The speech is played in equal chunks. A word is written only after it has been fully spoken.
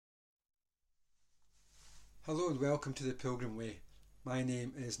Hello and welcome to the Pilgrim Way. My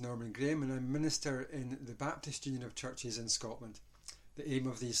name is Norman Graham and I'm minister in the Baptist Union of Churches in Scotland. The aim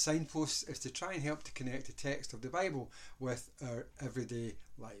of these signposts is to try and help to connect the text of the Bible with our everyday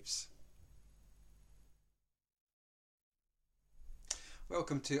lives.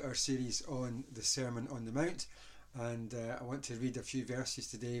 Welcome to our series on the Sermon on the Mount, and I want to read a few verses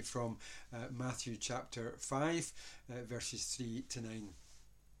today from Matthew chapter 5, verses 3 to 9.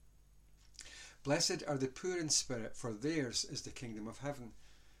 Blessed are the poor in spirit, for theirs is the kingdom of heaven.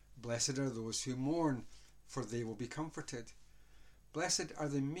 Blessed are those who mourn, for they will be comforted. Blessed are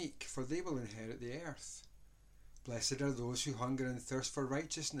the meek, for they will inherit the earth. Blessed are those who hunger and thirst for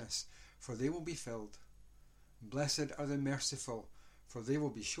righteousness, for they will be filled. Blessed are the merciful, for they will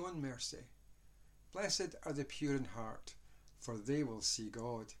be shown mercy. Blessed are the pure in heart, for they will see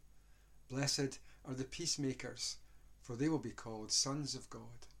God. Blessed are the peacemakers, for they will be called sons of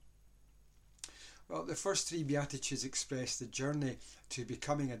God. Well, the first three Beatitudes express the journey to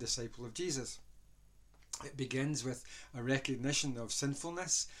becoming a disciple of Jesus. It begins with a recognition of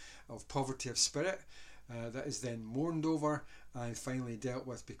sinfulness, of poverty of spirit, that is then mourned over and finally dealt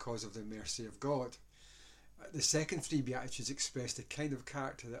with because of the mercy of God. The second three Beatitudes express the kind of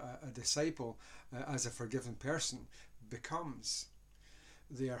character that a disciple, as a forgiven person, becomes.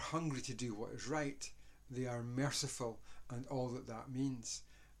 They are hungry to do what is right. They are merciful and all that that means,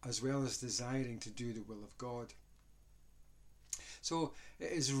 as well as desiring to do the will of God. So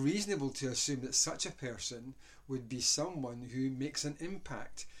it is reasonable to assume that such a person would be someone who makes an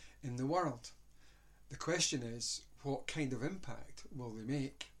impact in the world. The question is, what kind of impact will they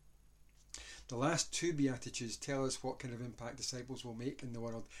make? The last two Beatitudes tell us what kind of impact disciples will make in the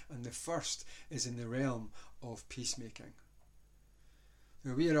world, and the first is in the realm of peacemaking.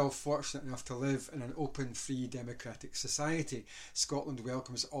 Now, we are all fortunate enough to live in an open, free, democratic society. Scotland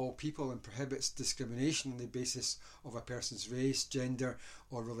welcomes all people and prohibits discrimination on the basis of a person's race, gender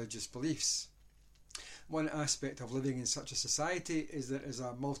or religious beliefs. One aspect of living in such a society is there is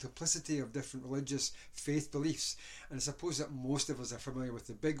a multiplicity of different religious faith beliefs, and I suppose that most of us are familiar with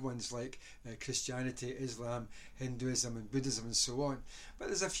the big ones like Christianity, Islam, Hinduism and Buddhism and so on. But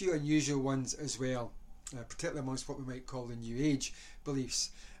there's a few unusual ones as well. Particularly amongst what we might call the New Age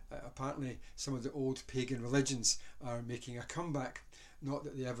beliefs. Apparently some of the old pagan religions are making a comeback, not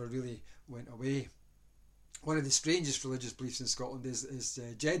that they ever really went away. One of the strangest religious beliefs in Scotland is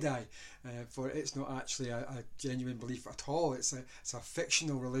Jedi, for it's not actually a genuine belief at all. It's a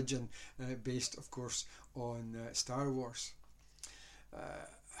fictional religion based, of course, on Star Wars.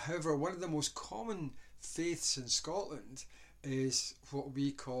 However, one of the most common faiths in Scotland is what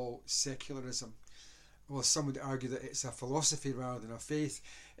we call secularism. Well, some would argue that it's a philosophy rather than a faith.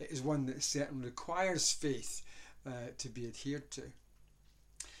 It is one that certainly requires faith to be adhered to.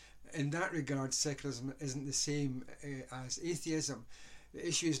 In that regard, secularism isn't the same as atheism. The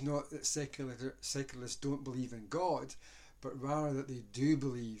issue is not that secularists don't believe in God, but rather that they do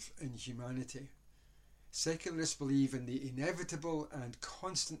believe in humanity. Secularists believe in the inevitable and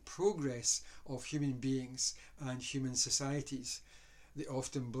constant progress of human beings and human societies. They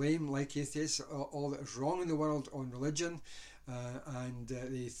often blame, like atheists, all that is wrong in the world on religion, and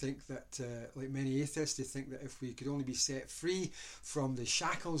they think that, like many atheists, they think that if we could only be set free from the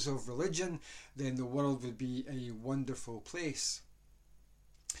shackles of religion, then the world would be a wonderful place.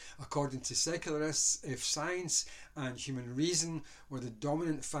 According to secularists, if science and human reason were the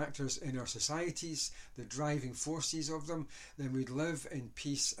dominant factors in our societies, the driving forces of them, then we'd live in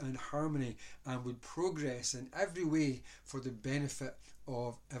peace and harmony and would progress in every way for the benefit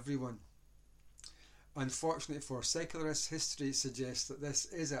of everyone. Unfortunately for secularists, history suggests that this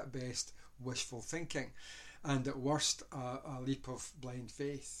is at best wishful thinking and at worst a leap of blind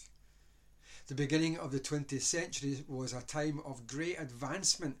faith. The beginning of the 20th century was a time of great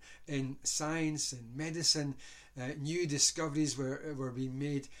advancement in science and medicine. New discoveries were being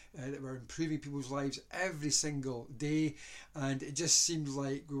made that were improving people's lives every single day, and it just seemed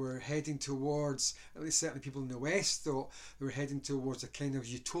like we were heading towards, at least certainly people in the West thought we were heading towards a kind of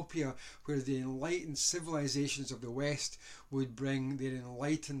utopia where the enlightened civilizations of the West would bring their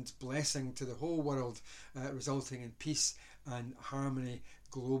enlightened blessing to the whole world, resulting in peace and harmony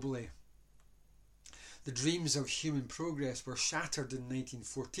globally. The dreams of human progress were shattered in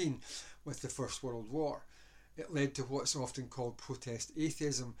 1914 with the First World War. It led to what's often called protest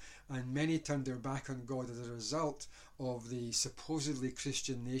atheism, and many turned their back on God as a result of the supposedly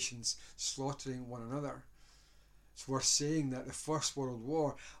Christian nations slaughtering one another. It's worth saying that the First World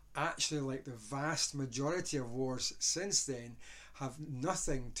War, actually like the vast majority of wars since then, have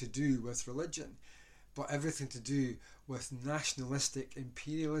nothing to do with religion. but everything to do with nationalistic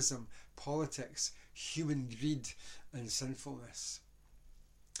imperialism, politics, human greed and sinfulness.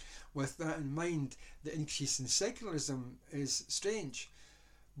 With that in mind, the increase in secularism is strange.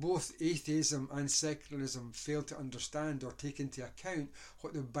 Both atheism and secularism fail to understand or take into account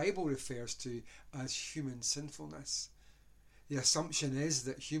what the Bible refers to as human sinfulness. The assumption is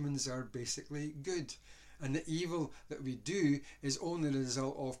that humans are basically good, and the evil that we do is only the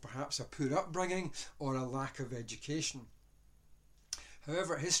result of perhaps a poor upbringing or a lack of education.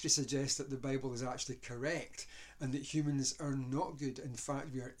 However, history suggests that the Bible is actually correct and that humans are not good. In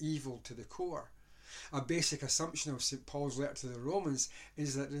fact, we are evil to the core. A basic assumption of St. Paul's letter to the Romans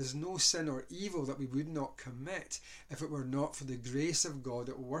is that there is no sin or evil that we would not commit if it were not for the grace of God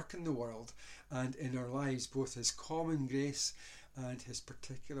at work in the world and in our lives, both his common grace and his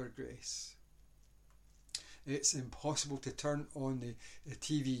particular grace. It's impossible to turn on the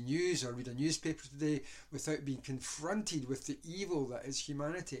TV news or read a newspaper today without being confronted with the evil that is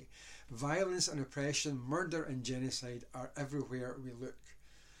humanity. Violence and oppression, murder and genocide are everywhere we look.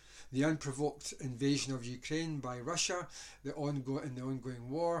 The unprovoked invasion of Ukraine by Russia, the ongoing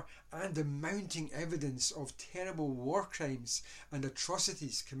war, and the mounting evidence of terrible war crimes and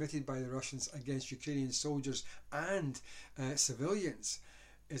atrocities committed by the Russians against Ukrainian soldiers and civilians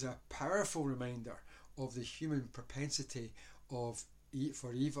is a powerful reminder of the human propensity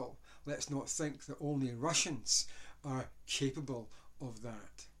for evil. Let's not think that only Russians are capable of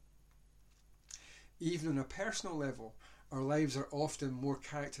that. Even on a personal level, our lives are often more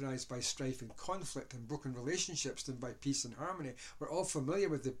characterised by strife and conflict and broken relationships than by peace and harmony. We're all familiar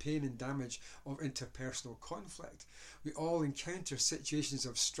with the pain and damage of interpersonal conflict. We all encounter situations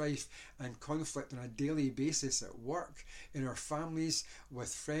of strife and conflict on a daily basis at work, in our families,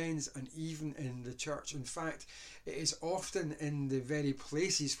 with friends, and even in the church. In fact, it is often in the very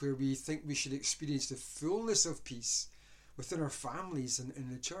places where we think we should experience the fullness of peace, within our families and in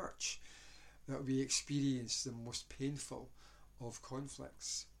the church, that we experience the most painful of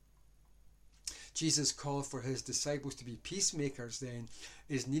conflicts. Jesus' call for his disciples to be peacemakers then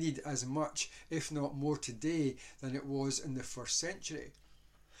is needed as much, if not more today, than it was in the first century.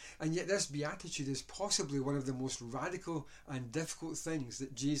 And yet this beatitude is possibly one of the most radical and difficult things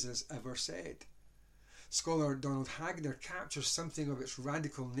that Jesus ever said. Scholar Donald Hagner captures something of its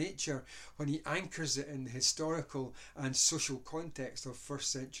radical nature when he anchors it in the historical and social context of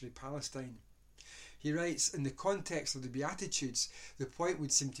first century Palestine. He writes, in the context of the Beatitudes, the point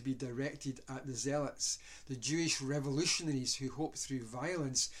would seem to be directed at the Zealots, the Jewish revolutionaries who hoped through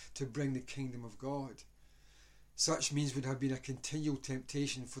violence to bring the kingdom of God. Such means would have been a continual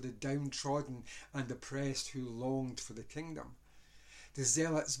temptation for the downtrodden and oppressed who longed for the kingdom. The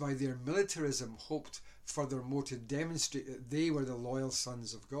Zealots, by their militarism, hoped furthermore to demonstrate that they were the loyal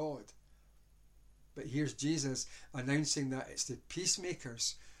sons of God. But here's Jesus announcing that it's the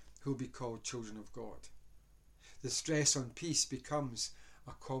peacemakers who will be called children of God. The stress on peace becomes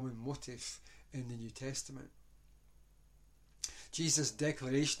a common motive in the New Testament. Jesus'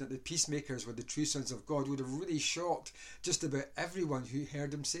 declaration that the peacemakers were the true sons of God would have really shocked just about everyone who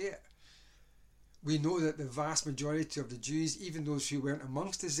heard him say it. We know that the vast majority of the Jews, even those who weren't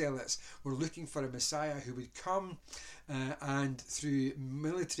amongst the Zealots, were looking for a Messiah who would come and through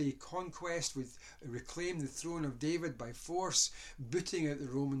military conquest would reclaim the throne of David by force, booting out the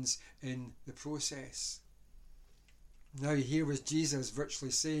Romans in the process. Now here was Jesus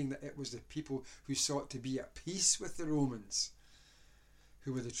virtually saying that it was the people who sought to be at peace with the Romans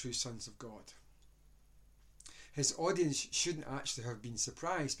who were the true sons of God. His audience shouldn't actually have been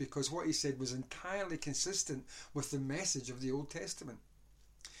surprised, because what he said was entirely consistent with the message of the Old Testament.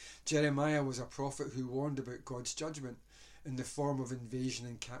 Jeremiah was a prophet who warned about God's judgment in the form of invasion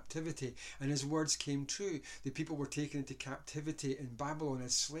and captivity, and his words came true. The people were taken into captivity in Babylon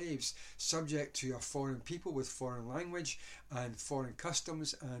as slaves, subject to a foreign people with foreign language and foreign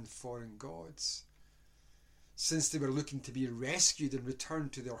customs and foreign gods. Since they were looking to be rescued and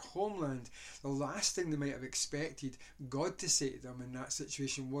returned to their homeland, the last thing they might have expected God to say to them in that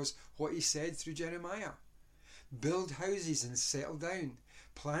situation was what he said through Jeremiah. Build houses and settle down.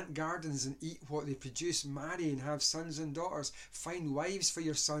 Plant gardens and eat what they produce. Marry and have sons and daughters. Find wives for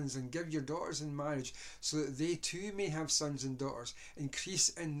your sons and give your daughters in marriage, so that they too may have sons and daughters. Increase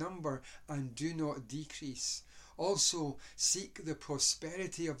in number and do not decrease. Also, seek the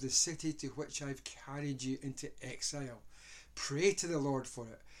prosperity of the city to which I've carried you into exile. Pray to the Lord for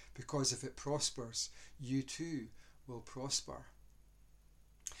it, because if it prospers, you too will prosper.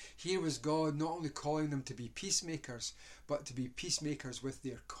 Here was God not only calling them to be peacemakers, but to be peacemakers with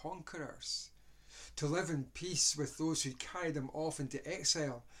their conquerors, to live in peace with those who carried them off into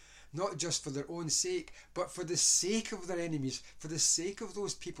exile, not just for their own sake, but for the sake of their enemies, for the sake of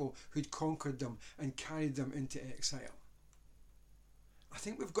those people who'd conquered them and carried them into exile. I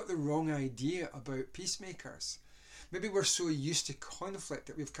think we've got the wrong idea about peacemakers. Maybe we're so used to conflict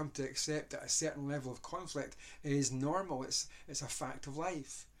that we've come to accept that a certain level of conflict is normal. It's a fact of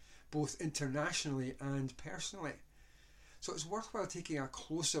life, both internationally and personally. So it's worthwhile taking a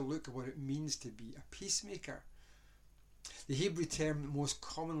closer look at what it means to be a peacemaker. The Hebrew term most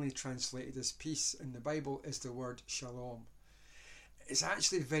commonly translated as peace in the Bible is the word shalom. It's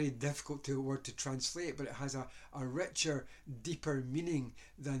actually very difficult word to translate, but it has a richer, deeper meaning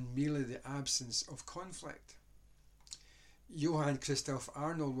than merely the absence of conflict. Johann Christoph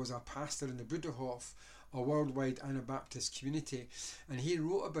Arnold was a pastor in the Bruderhof, a worldwide Anabaptist community, and he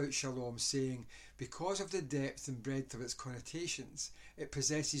wrote about shalom saying, because of the depth and breadth of its connotations, it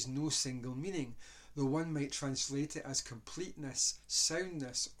possesses no single meaning, though one might translate it as completeness,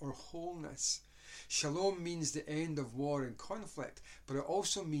 soundness, or wholeness. Shalom means the end of war and conflict, but it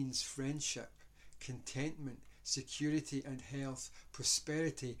also means friendship, contentment, security and health,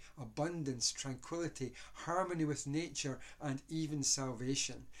 prosperity, abundance, tranquility, harmony with nature, and even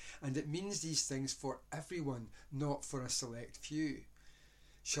salvation. And it means these things for everyone, not for a select few.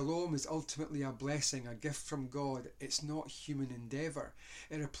 Shalom is ultimately a blessing, a gift from God. It's not human endeavour.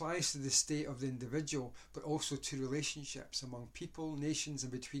 It applies to the state of the individual, but also to relationships among people, nations,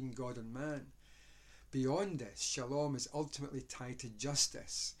 and between God and man. Beyond this, shalom is ultimately tied to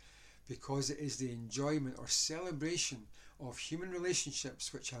justice, because it is the enjoyment or celebration of human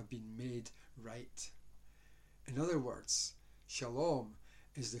relationships which have been made right. In other words, shalom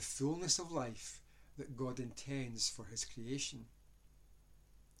is the fullness of life that God intends for his creation.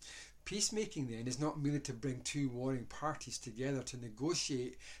 Peacemaking then is not merely to bring two warring parties together to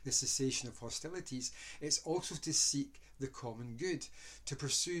negotiate the cessation of hostilities, it's also to seek the common good, to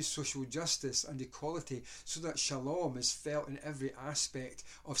pursue social justice and equality so that shalom is felt in every aspect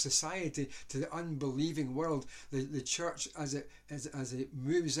of society. To the unbelieving world, the church as it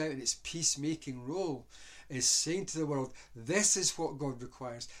moves out in its peacemaking role is saying to the world, this is what God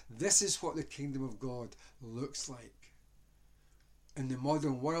requires, this is what the kingdom of God looks like. In the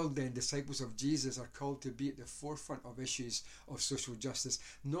modern world then, disciples of Jesus are called to be at the forefront of issues of social justice,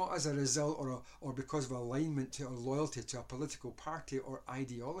 not as a result or because of alignment to or loyalty to a political party or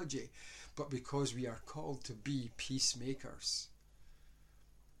ideology, but because we are called to be peacemakers.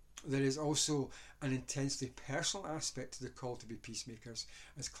 There is also an intensely personal aspect to the call to be peacemakers.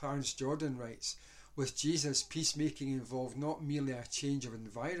 As Clarence Jordan writes, with Jesus, peacemaking involved not merely a change of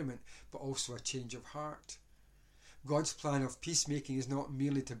environment, but also a change of heart. God's plan of peacemaking is not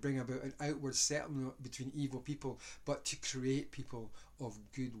merely to bring about an outward settlement between evil people, but to create people of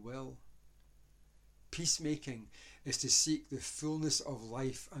goodwill. Peacemaking is to seek the fullness of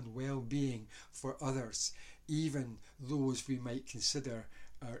life and well-being for others, even those we might consider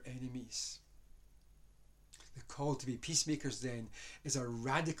our enemies. The call to be peacemakers then is a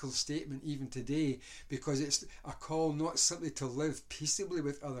radical statement even today, because it's a call not simply to live peaceably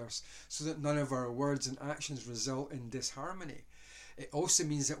with others so that none of our words and actions result in disharmony. It also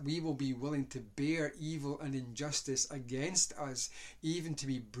means that we will be willing to bear evil and injustice against us, even to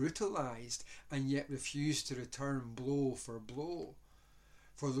be brutalized, and yet refuse to return blow for blow.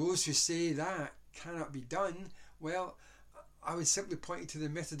 For those who say that cannot be done, well, I would simply point you to the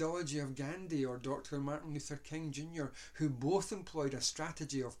methodology of Gandhi or Dr. Martin Luther King Jr., who both employed a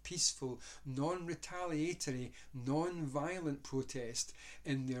strategy of peaceful, non-retaliatory, non-violent protest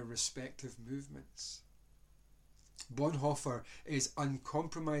in their respective movements. Bonhoeffer is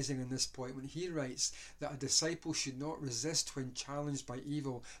uncompromising on this point when he writes that a disciple should not resist when challenged by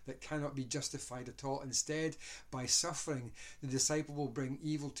evil that cannot be justified at all. Instead, by suffering, the disciple will bring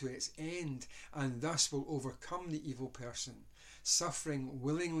evil to its end and thus will overcome the evil person. Suffering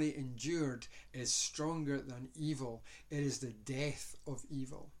willingly endured is stronger than evil. It is the death of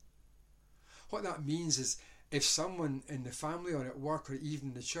evil. What that means is, if someone in the family or at work or even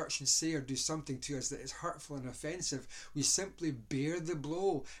in the church should say or do something to us that is hurtful and offensive, we simply bear the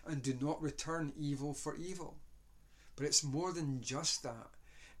blow and do not return evil for evil. But it's more than just that.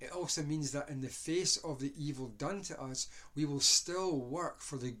 It also means that in the face of the evil done to us, we will still work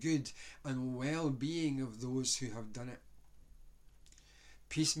for the good and well-being of those who have done it.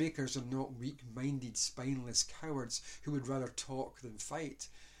 Peacemakers are not weak-minded, spineless cowards who would rather talk than fight.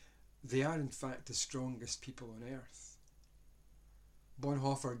 They are in fact the strongest people on earth.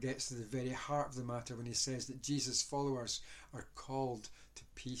 Bonhoeffer gets to the very heart of the matter when he says that Jesus' followers are called to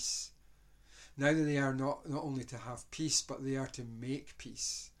peace. Now that they are not only to have peace, but they are to make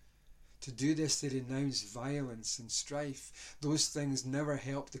peace. To do this, they renounce violence and strife. Those things never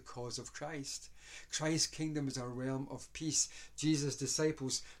help the cause of Christ. Christ's kingdom is a realm of peace. Jesus'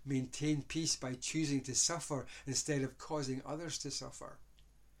 disciples maintain peace by choosing to suffer instead of causing others to suffer.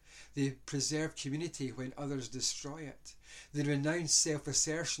 They preserve community when others destroy it. They renounce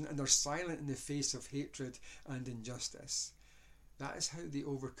self-assertion and are silent in the face of hatred and injustice. That is how they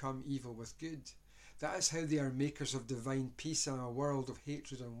overcome evil with good. That is how they are makers of divine peace in a world of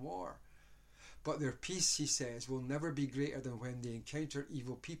hatred and war. But their peace, he says, will never be greater than when they encounter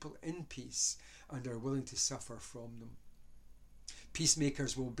evil people in peace and are willing to suffer from them.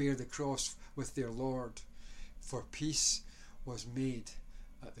 Peacemakers will bear the cross with their Lord, for peace was made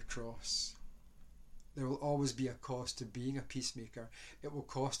at the cross. There will always be a cost to being a peacemaker. It will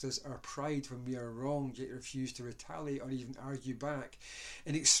cost us our pride when we are wronged yet refuse to retaliate or even argue back.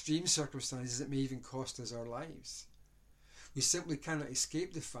 In extreme circumstances, it may even cost us our lives. We simply cannot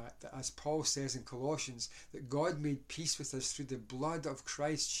escape the fact that, as Paul says in Colossians, that God made peace with us through the blood of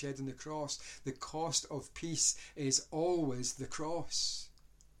Christ shed on the cross. The cost of peace is always the cross.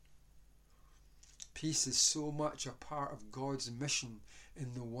 Peace is so much a part of God's mission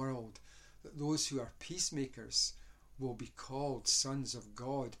in the world that those who are peacemakers will be called sons of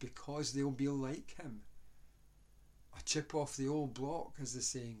God because they'll be like him. A chip off the old block, as the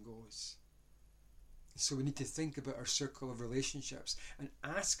saying goes. So we need to think about our circle of relationships and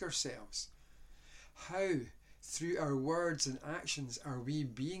ask ourselves, how, through our words and actions, are we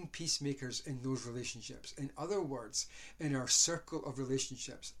being peacemakers in those relationships? In other words, in our circle of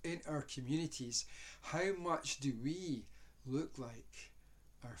relationships, in our communities, how much do we look like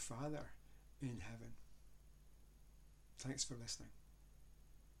our Father in heaven? Thanks for listening.